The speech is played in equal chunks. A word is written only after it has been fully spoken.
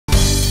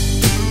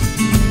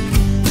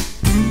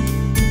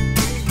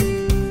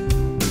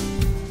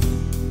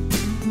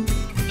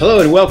Hello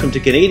and welcome to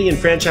Canadian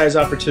Franchise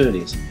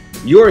Opportunities,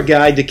 your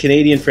guide to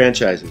Canadian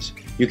franchises.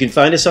 You can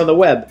find us on the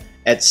web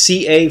at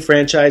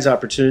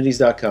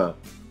cafranchiseopportunities.com.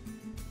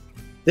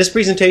 This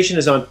presentation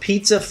is on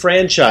pizza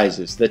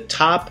franchises, the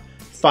top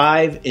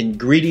 5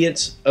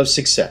 ingredients of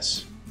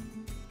success.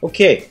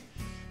 Okay,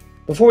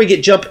 before we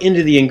jump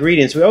into the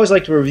ingredients, we always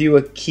like to review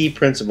a key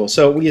principle.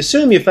 So we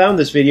assume you found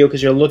this video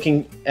because you're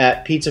looking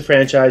at pizza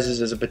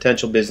franchises as a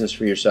potential business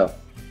for yourself.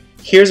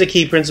 Here's a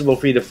key principle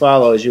for you to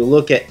follow as you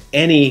look at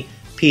any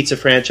pizza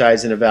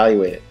franchise and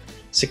evaluate it.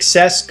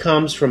 Success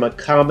comes from a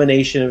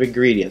combination of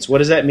ingredients. What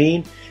does that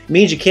mean? It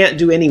means you can't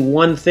do any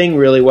one thing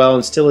really well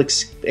and still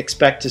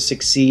expect to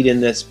succeed in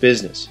this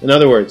business. In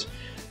other words,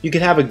 you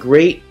could have a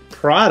great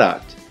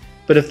product,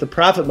 but if the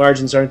profit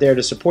margins aren't there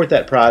to support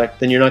that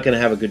product, then you're not going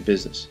to have a good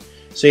business.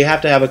 So you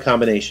have to have a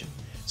combination.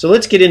 So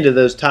let's get into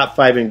those top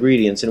 5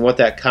 ingredients and what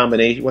that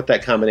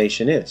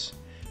combination is.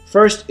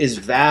 First is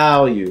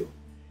value.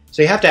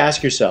 So you have to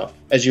ask yourself,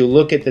 as you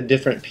look at the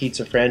different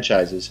pizza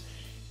franchises,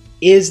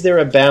 is there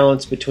a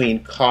balance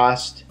between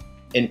cost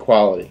and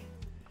quality?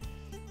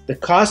 The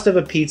cost of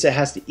a pizza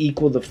has to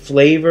equal the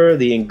flavor,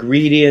 the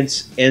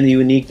ingredients, and the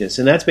uniqueness.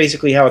 And that's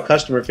basically how a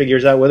customer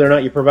figures out whether or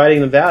not you're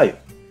providing them value.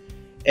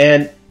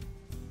 And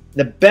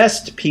the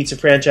best pizza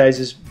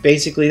franchises,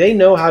 basically, they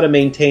know how to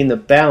maintain the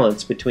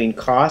balance between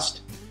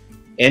cost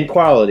and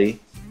quality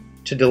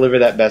to deliver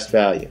that best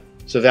value.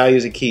 So value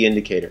is a key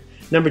indicator.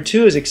 Number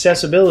 2 is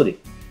accessibility.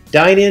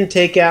 Dine-in,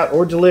 takeout,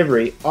 or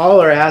delivery, all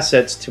are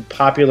assets to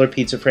popular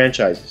pizza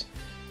franchises.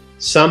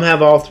 Some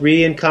have all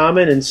 3 in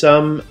common, and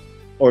some,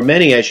 or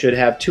many I should,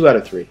 have 2 out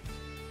of 3.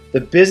 The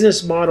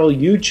business model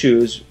you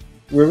choose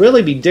will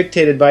really be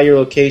dictated by your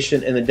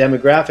location and the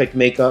demographic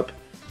makeup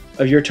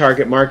of your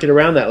target market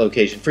around that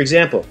location. For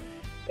example,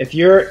 if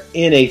you're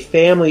in a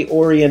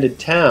family-oriented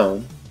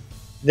town,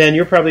 then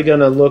you're probably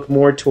going to look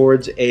more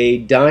towards a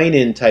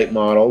dine-in type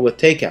model with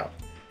takeout.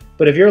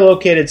 But if you're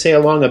located, say,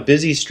 along a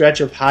busy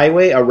stretch of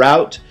highway, a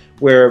route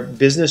where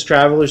business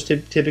travelers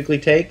typically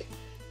take,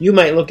 you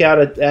might look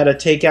out at a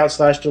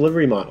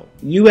takeout/delivery model.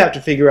 You have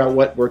to figure out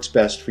what works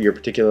best for your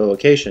particular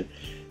location.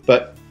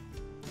 But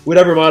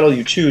whatever model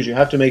you choose, you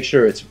have to make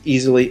sure it's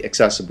easily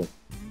accessible.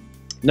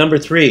 Number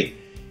 3,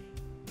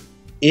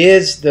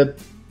 is the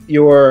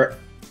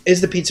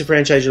pizza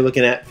franchise you're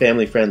looking at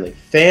family friendly?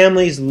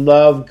 Families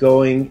love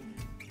going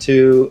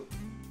to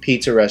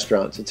pizza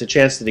restaurants. It's a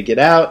chance to get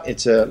out,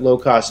 it's a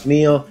low-cost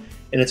meal,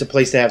 and it's a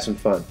place to have some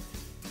fun.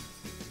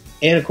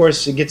 And of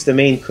course, it gets the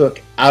main cook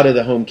out of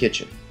the home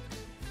kitchen.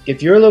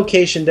 If your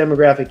location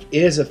demographic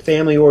is a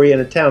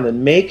family-oriented town,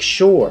 then make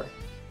sure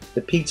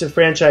the pizza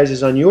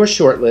franchises on your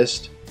short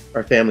list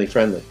are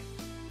family-friendly.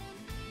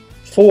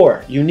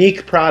 4,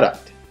 unique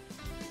product.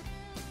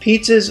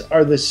 Pizzas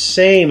are the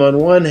same on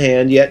one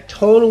hand, yet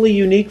totally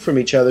unique from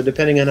each other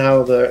depending on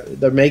how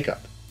their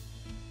makeup.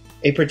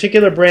 A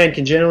particular brand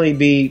can generally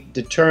be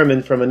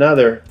determined from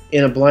another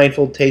in a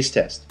blindfold taste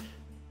test.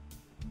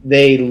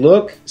 They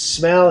look,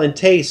 smell, and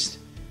taste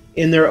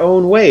in their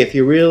own way if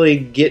you really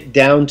get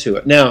down to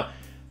it. Now,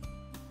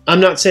 I'm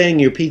not saying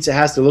your pizza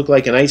has to look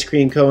like an ice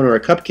cream cone or a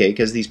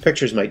cupcake, as these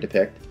pictures might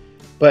depict,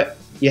 but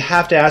you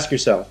have to ask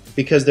yourself,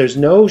 because there's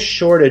no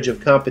shortage of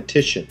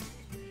competition,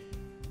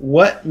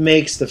 what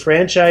makes the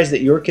franchise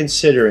that you're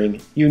considering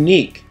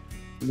unique?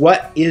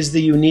 What is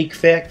the unique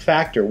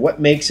factor? What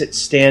makes it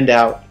stand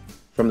out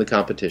from the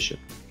competition?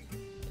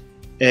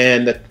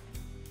 And the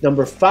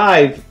number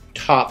 5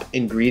 top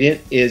ingredient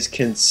is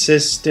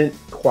consistent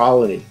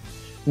quality.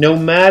 No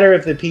matter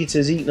if the pizza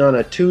is eaten on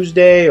a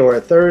Tuesday or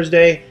a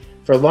Thursday,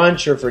 for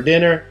lunch or for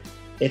dinner,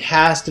 it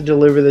has to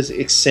deliver this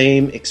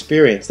same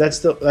experience.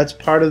 That's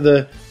part of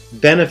the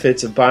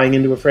benefits of buying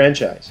into a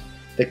franchise.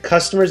 The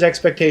customer's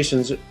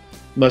expectations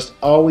must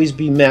always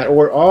be met,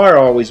 or are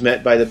always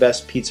met, by the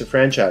best pizza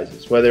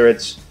franchises, whether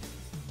it's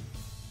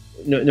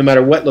no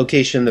matter what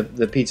location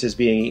the pizza is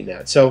being eaten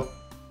at. So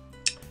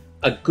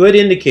a good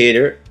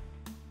indicator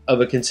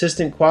of a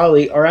consistent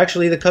quality are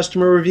actually the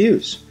customer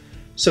reviews.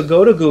 So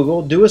go to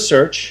Google, do a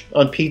search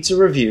on pizza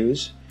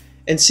reviews,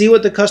 and see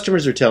what the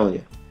customers are telling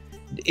you.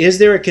 Is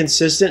there a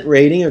consistent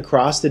rating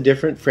across the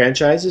different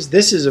franchises?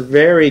 This is a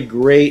very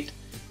great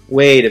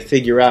way to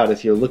figure out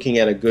if you're looking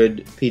at a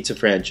good pizza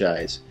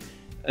franchise.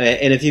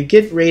 And if you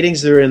get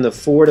ratings that are in the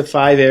 4 to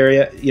 5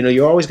 area,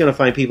 you're always going to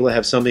find people that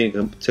have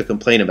something to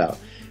complain about.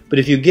 But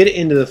if you get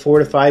into the 4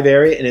 to 5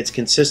 area and it's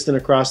consistent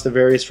across the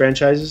various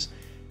franchises,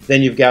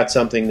 then you've got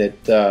something that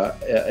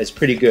is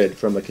pretty good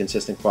from a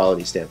consistent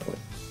quality standpoint.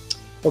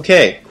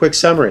 Okay, quick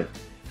summary.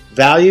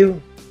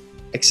 Value,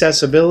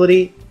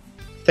 accessibility,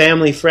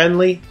 family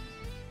friendly,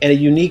 and a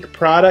unique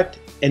product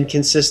and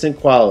consistent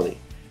quality.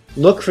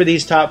 Look for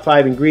these top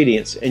 5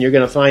 ingredients and you're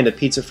going to find a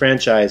pizza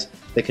franchise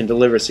that can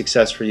deliver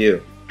success for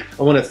you.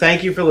 I want to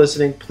thank you for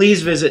listening.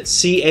 Please visit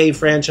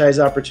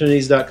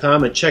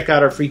cafranchiseopportunities.com and check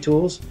out our free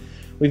tools.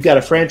 We've got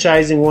a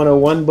Franchising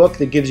 101 book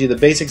that gives you the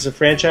basics of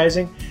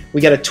franchising.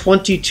 We got a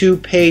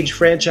 22-page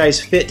Franchise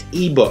Fit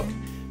ebook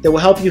that will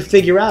help you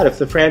figure out if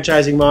the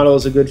franchising model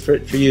is a good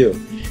fit for you.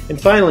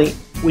 And finally,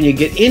 when you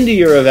get into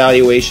your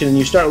evaluation and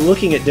you start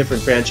looking at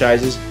different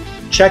franchises,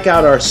 check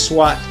out our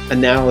SWOT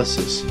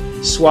analysis.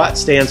 SWOT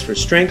stands for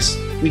strengths,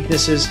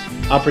 weaknesses,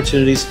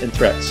 opportunities, and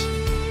threats.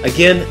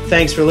 Again,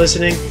 thanks for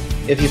listening.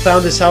 If you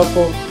found this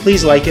helpful,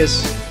 please like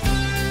us.